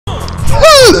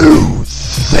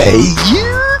Hey,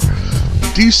 here,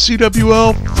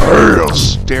 DCWL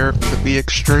versus Derek to be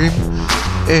extreme,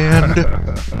 and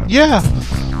yeah,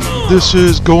 this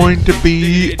is going to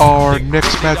be our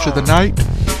next match of the night,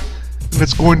 and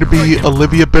it's going to be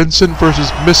Olivia Benson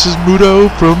versus Mrs. Muto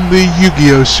from the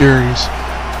Yu-Gi-Oh series.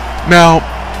 Now,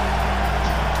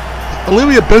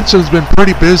 Olivia Benson's been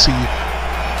pretty busy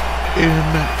in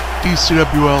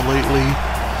DCWL lately.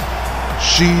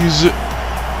 She's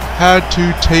had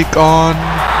to take on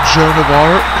Joan of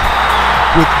Arc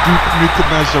with Duke Nukem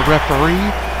as the referee,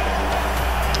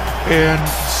 and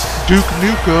Duke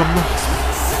Nukem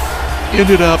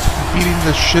ended up beating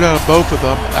the shit out of both of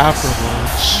them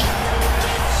afterwards.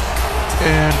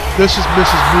 And this is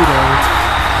Mrs. Muto,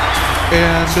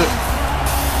 and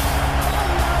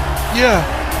yeah,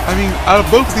 I mean, out of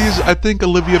both of these, I think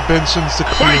Olivia Benson's the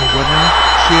clear winner.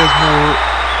 She has more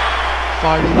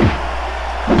fighting.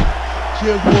 She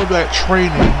has more of that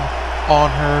training on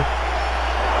her,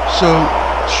 so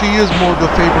she is more the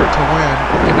favorite to win.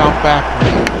 And now backward.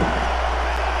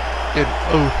 And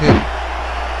oh, hit.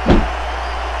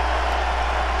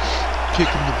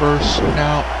 Kick in the verse.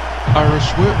 Now Irish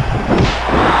whip.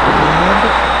 And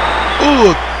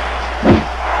oh,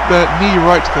 that knee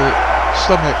right to the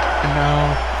stomach. And now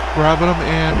grabbing him,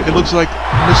 and it looks like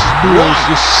Mrs. Muto is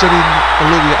just sitting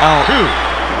Olivia out.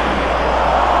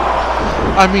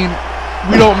 I mean,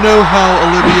 we don't know how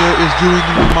Olivia is doing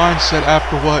in her mindset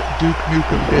after what Duke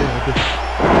Nukem did.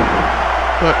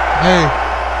 But hey,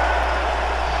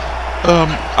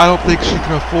 I don't think she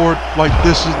can afford, like,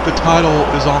 this is, the title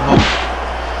is on the,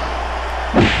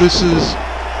 this is,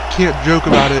 can't joke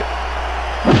about it.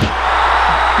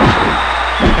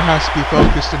 It has to be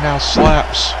focused, and now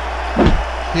slaps,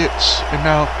 hits, and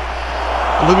now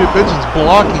Olivia Benson's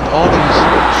blocking all these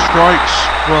strikes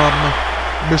from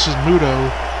Mrs. Muto.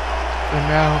 And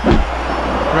now,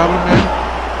 grab him in,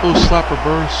 little slap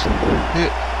reverse, hit,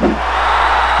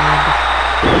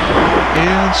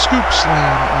 and scoop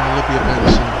slam on Olivia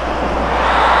Benson.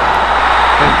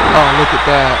 And, oh, look at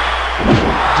that.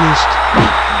 Just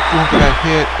going for that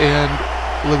hit, and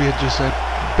Olivia just had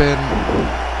been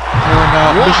throwing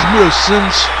out. Mrs. Muto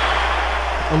sends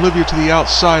Olivia to the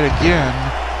outside again.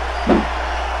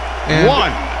 And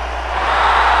 1,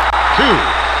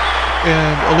 2.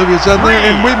 And Olivia's out there,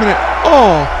 and wait a minute,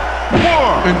 oh! 4,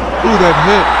 and ooh, that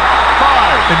hit.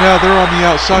 5. And now they're on the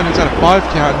outside, and it's at a 5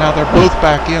 count, and now they're both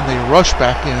back in, they rush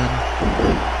back in.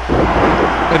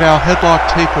 And now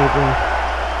headlock takeover.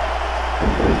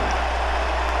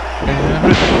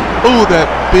 And, ooh, that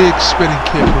big spinning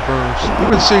kick reverse.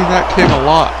 We've been seeing that kick a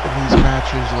lot in these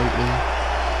matches lately.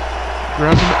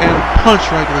 Grabs him and punch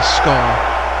right to the skull.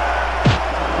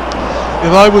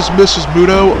 If I was Mrs.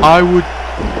 Muto, I would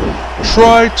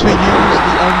try to use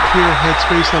the unclear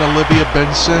headspace that Olivia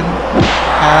Benson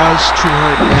has to her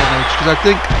advantage, because I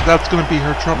think that's going to be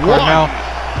her trump card. Now,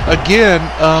 again,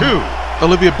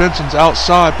 Olivia Benson's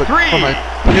outside, but from a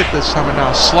hit this time, and now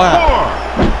slap,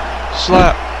 4,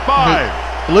 slap.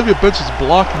 5. Olivia Benson's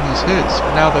blocking these hits,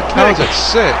 and now the count is at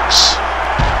 6,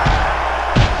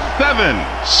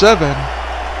 7,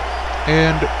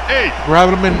 and 8.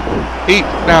 grabbing them in 8.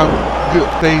 Now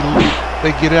they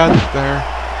get out of there.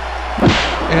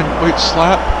 And wait,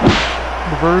 slap,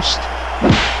 reversed,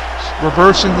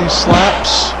 reversing these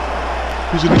slaps.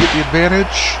 Who's going to get the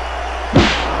advantage?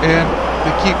 And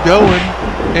they keep going,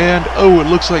 and oh, it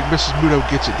looks like Mrs. Muto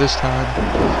gets it this time.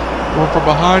 Going from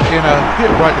behind, and a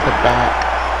hit right to the back.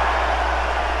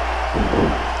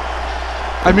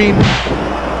 I mean,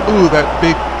 ooh, that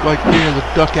big, like, the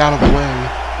duck out of the way.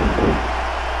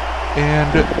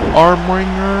 And arm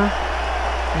wringer,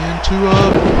 and to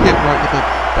hit right to the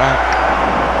back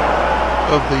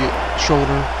of the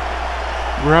shoulder.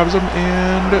 Grabs him,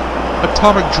 and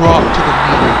atomic drop to the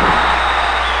knee.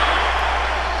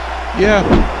 Yeah.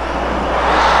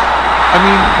 I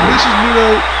mean, Mrs.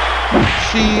 Muto,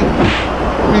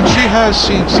 she has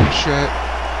seen some shit.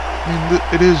 I mean,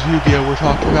 it is Yu-Gi-Oh we're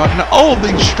talking about. And all of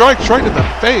these strikes right to the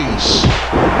face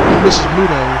of Mrs.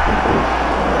 Muto.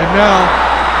 And now,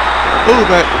 oh,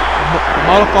 that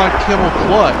modified camel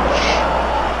clutch.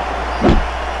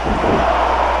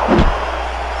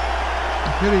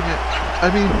 Hitting it. I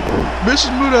mean,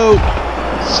 Mrs. Muto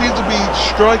seems to be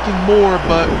striking more,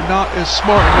 but not as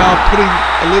smart. Now putting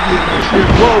Olivia in the chair.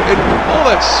 Whoa, and all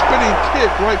that spinning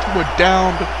kick right to a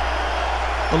downed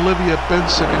Olivia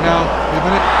Benson. And now, wait a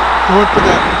minute, going for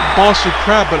that Boston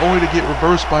Crab, but only to get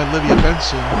reversed by Olivia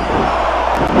Benson.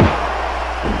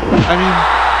 I mean,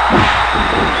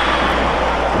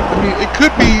 it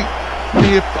could be,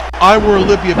 if I were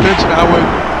Olivia Benson, I would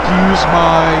use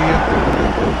my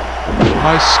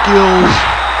skills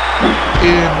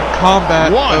in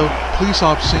combat One. of police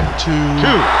officing to 2,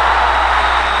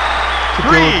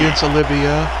 go against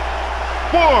Olivia.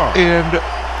 4. And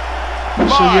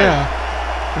so Five. yeah.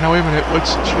 Now wait a minute,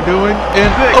 what's she doing? And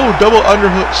Six. oh, double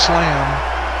underhook slam.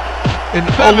 And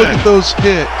oh, look at Seven. those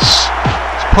hits.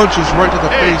 Punches right to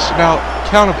the Eight. face. Now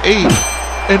count of 8.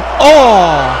 And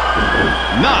oh,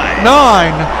 9.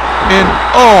 9. And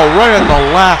oh, right at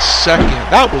the last second.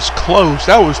 That was close.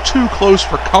 That was too close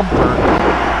for comfort.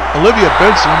 Olivia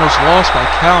Benson almost lost by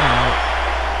count out.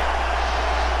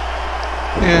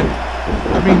 And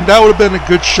I mean, that would have been a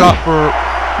good shot for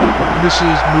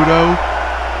Mrs. Muto.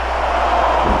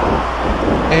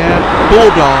 And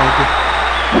Bulldog.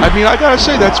 I mean, I gotta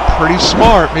say, that's pretty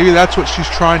smart. Maybe that's what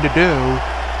she's trying to do.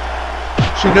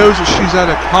 She knows that she's at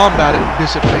a combat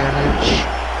disadvantage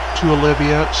to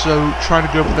Olivia, so trying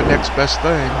to go for the next best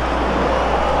thing.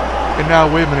 And now,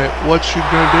 wait a minute, what's she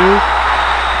gonna do?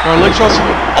 Our leg shots.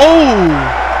 Oh!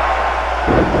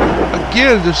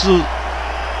 Again, this is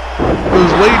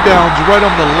those laydowns right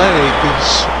on the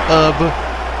legs of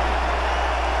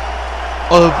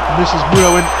Mrs.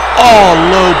 Muto, and oh,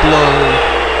 low blow.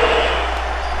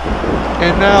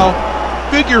 And now,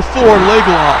 figure 4 leg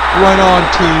lock right on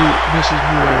to Mrs.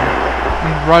 Muto. I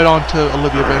mean, right on to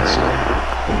Olivia Benson.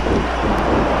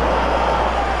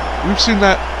 We've seen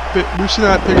that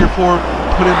figure 4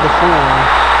 put in before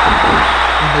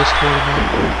in this tournament.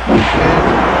 And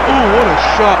oh, what a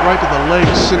shot right to the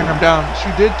legs, sitting him down.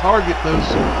 She did target those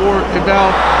before, and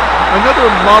now another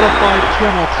modified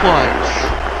camel clutch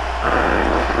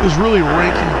is really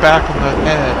ranking back on the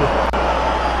head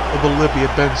of Olivia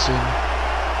Benson.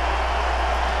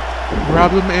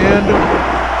 Grab him and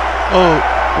oh,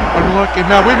 unlock. And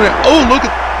now wait a minute. Oh, look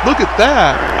at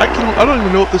that. I don't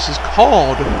even know what this is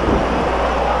called.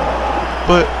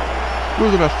 But it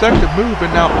was an effective move,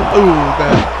 and now oh,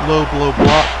 that low blow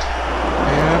blocked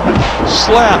and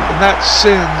slap, and that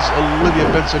sends Olivia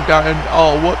Benson down. And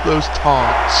oh, what those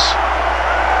taunts.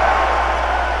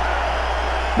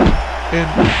 And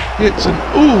hits, and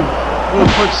ooh, what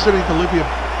a punch sending Olivia,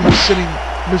 sending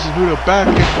Mrs. Muto back,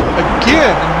 and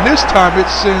again, and this time it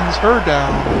sends her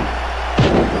down.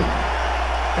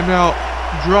 And now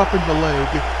dropping the leg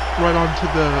right onto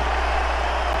the,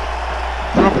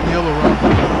 dropping the elbow right onto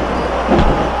the,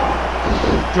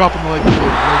 dropping the leg to the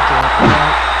leg drop.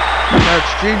 Now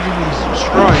exchanging these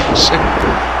strikes, and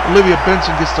Olivia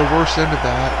Benson gets the worst end of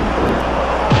that.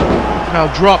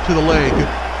 Now drop to the leg,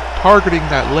 targeting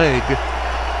that leg,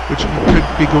 which could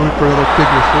be going for another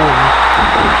figure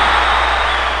 4.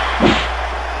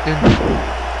 And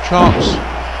chops.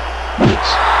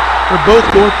 They're both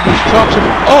going for these chops, and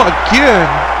oh, again,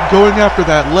 going after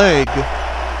that leg.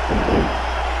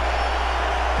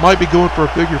 Might be going for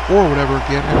a figure 4 or whatever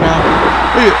again. And now,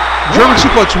 hey, German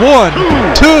suplex 1,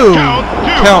 2,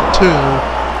 count 2.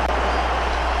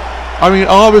 I mean,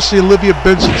 obviously Olivia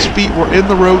Benson's feet were in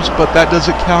the ropes, but that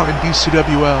doesn't count in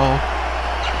DCWL.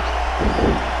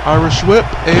 Irish whip,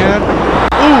 and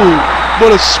ooh, what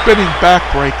a spinning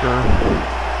backbreaker.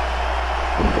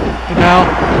 And now,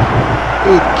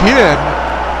 again,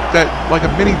 that like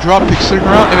a mini dropkick sitting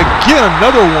around, and again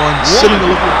another one sitting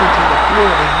Olivia Benson on the floor,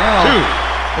 and now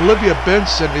Olivia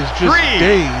Benson is just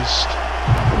dazed.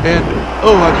 And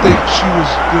oh, I think she was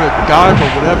gonna dive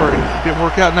or whatever, and it didn't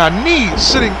work out. Now knee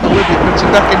sitting Olivia Benson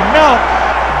back, and now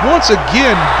once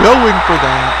again going for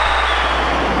that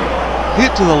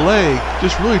hit to the leg,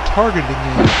 just really targeting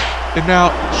it. And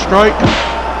now strike.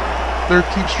 They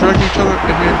keep striking each other,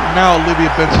 and then now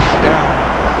Olivia Benson's down.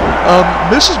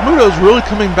 Mrs. Muto's really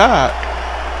coming back,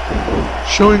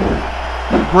 showing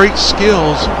great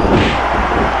skills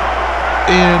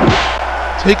and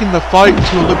taking the fight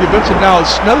to Olivia Benson. Now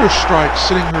it's another strike,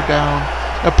 sitting her down.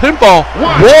 A pinfall.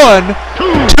 1,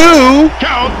 2,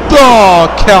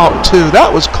 count 2.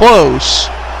 That was close.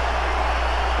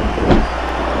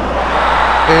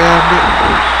 And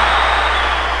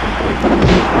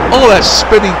oh, that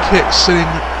spinning kick sitting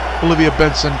Olivia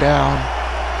Benson down.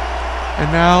 And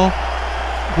now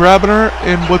grabbing her,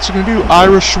 and what's he gonna do?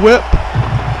 Irish whip.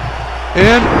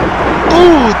 And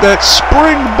ooh, that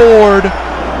springboard.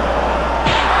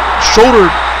 Shoulder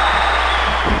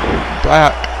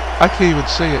back. I can't even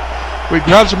say it. Wait,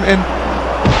 grabs him, and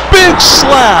big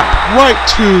slap right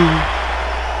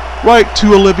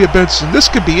to Olivia Benson. This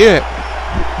could be it.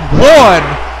 1,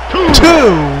 2,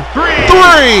 3.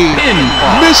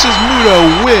 Mrs.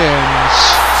 Muto wins.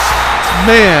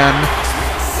 Man,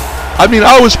 I mean,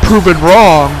 I was proven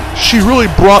wrong. She really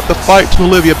brought the fight to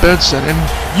Olivia Benson, and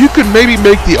you could maybe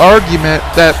make the argument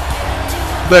that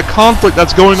the conflict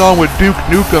that's going on with Duke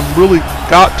Nukem really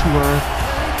got to her.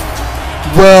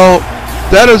 Well,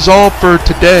 that is all for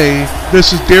today.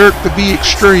 This is Derek the V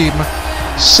Extreme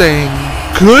saying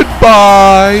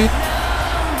goodbye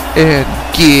and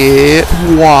get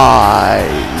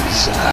wise.